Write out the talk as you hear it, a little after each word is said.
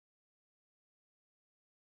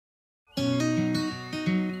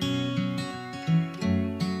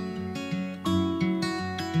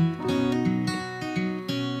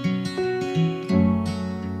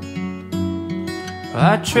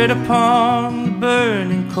I tread upon the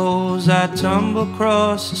burning coals, I tumble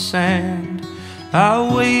across the sand. I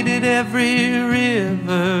waded every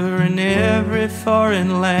river in every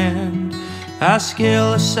foreign land. I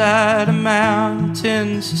scale aside a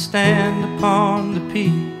mountain to stand upon the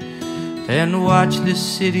peak and watch the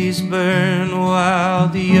cities burn while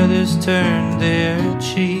the others turn their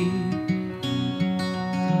cheek.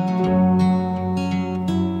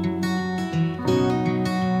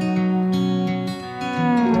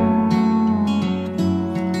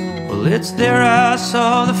 Well, it's there I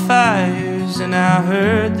saw the fires and I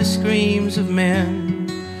heard the screams of men,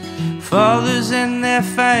 fathers and their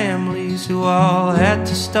families who all had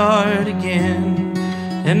to start again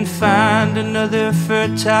and find another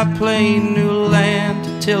fertile plain, new land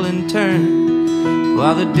to till in turn,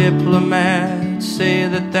 while the diplomats say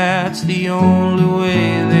that that's the only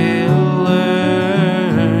way they'll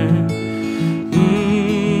learn.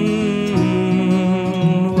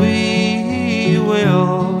 We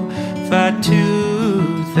will fight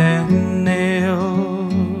tooth and nail.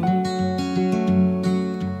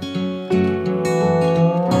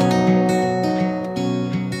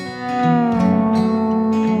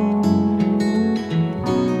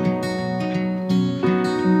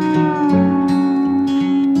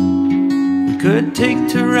 Could take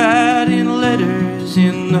to writing letters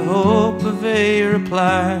in the hope of a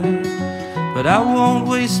reply, but I won't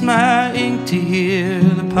waste my ink to hear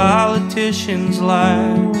the politicians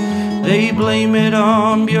lie. They blame it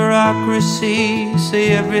on bureaucracy,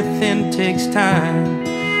 say everything takes time,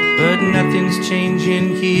 but nothing's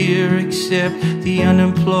changing here except the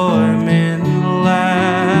unemployment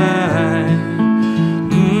line.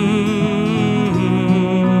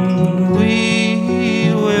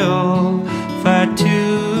 Fight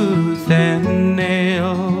tooth and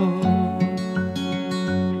nail.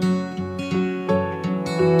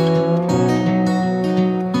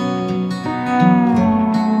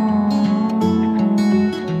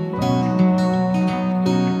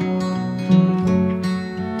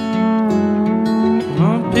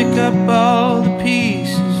 I'll pick up all the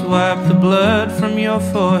pieces, wipe the blood from your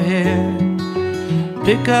forehead.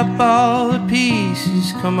 Pick up all the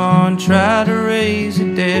pieces, come on, try to raise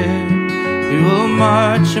it dead. We will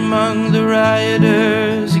march among the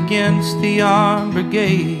rioters against the armed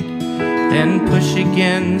brigade, then push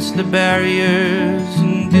against the barriers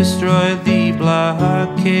and destroy the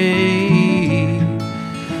blockade.